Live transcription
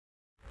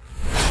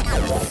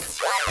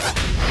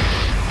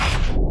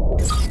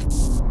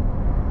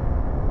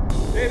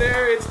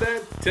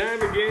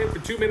Time again for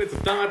 2 minutes of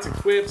thoughts and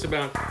quips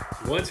about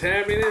what's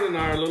happening in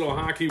our little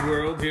hockey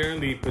world here in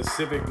the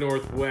Pacific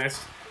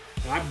Northwest.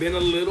 I've been a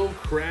little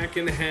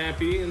Kraken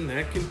happy, and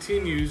that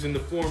continues in the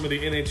form of the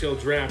NHL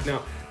draft.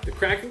 Now, the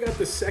Kraken got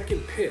the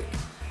second pick,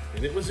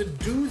 and it was a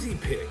doozy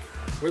pick,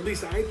 or at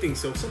least I think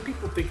so. Some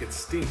people think it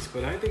stinks,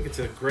 but I think it's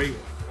a great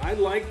one. I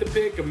like the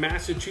pick of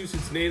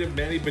Massachusetts native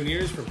Matty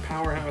Beniers from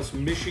Powerhouse,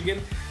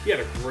 Michigan. He had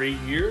a great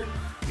year.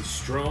 He's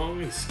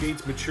strong, he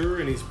skates mature,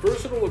 and he's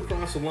versatile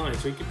across the line,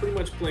 so he can pretty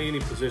much play any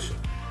position.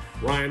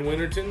 Ryan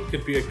Winterton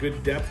could be a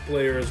good depth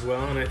player as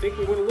well, and I think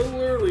we went a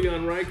little early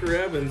on Riker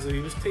Evans. He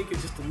was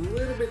taken just a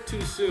little bit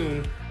too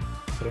soon,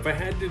 but if I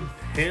had to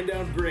hand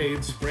out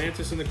grades,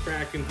 Francis and the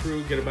Kraken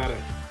crew get about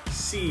a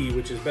C,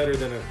 which is better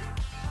than a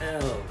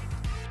L,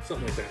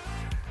 something like that.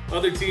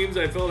 Other teams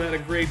I felt had a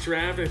great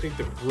draft. I think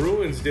the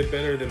Bruins did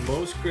better than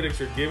most critics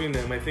are giving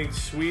them. I think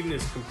Sweden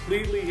is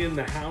completely in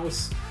the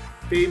house.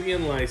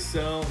 Fabian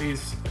Lysell,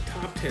 he's a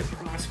top 10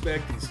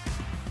 prospect. He's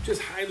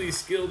just highly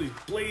skilled. He's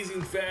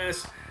blazing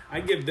fast. I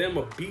give them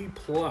a B+.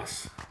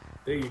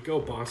 There you go,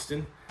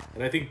 Boston.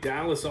 And I think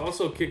Dallas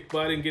also kicked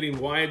butt in getting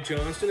Wyatt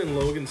Johnston and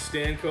Logan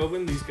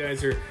Stankoven. These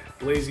guys are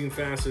blazing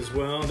fast as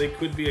well. They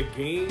could be a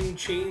game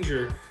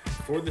changer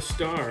for the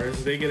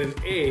Stars. They get an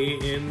A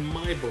in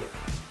my book.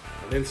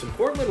 And some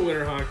Portland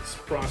Winterhawks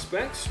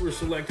prospects were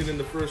selected in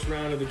the first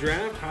round of the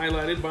draft,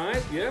 highlighted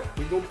by,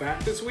 we go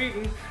back to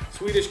Sweden.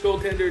 Swedish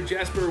goaltender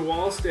Jesper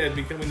Wallstedt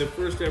becoming the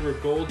first ever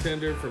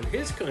goaltender from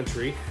his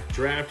country,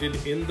 drafted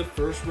in the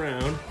first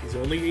round. He's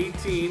only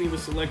 18. He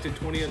was selected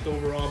 20th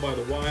overall by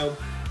the Wild.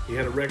 He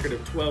had a record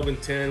of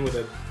 12-10 with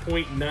a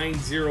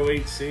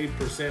 .908 save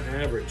percent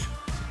average.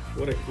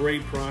 What a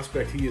great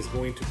prospect he is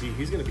going to be.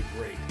 He's going to be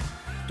great.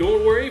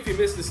 Don't worry if you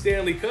missed the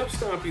Stanley Cup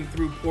stomping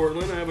through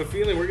Portland. I have a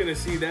feeling we're going to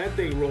see that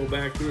thing roll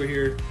back through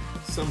here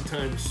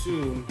sometime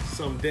soon,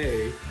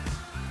 someday.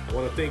 I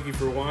want to thank you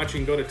for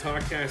watching. Go to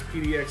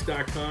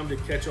TalkCastPDX.com to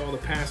catch all the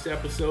past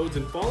episodes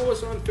and follow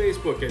us on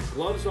Facebook at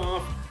Gloves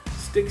Off,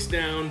 Sticks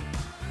Down.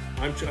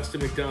 I'm Justin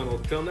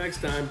McDonald. Until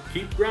next time,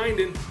 keep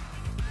grinding.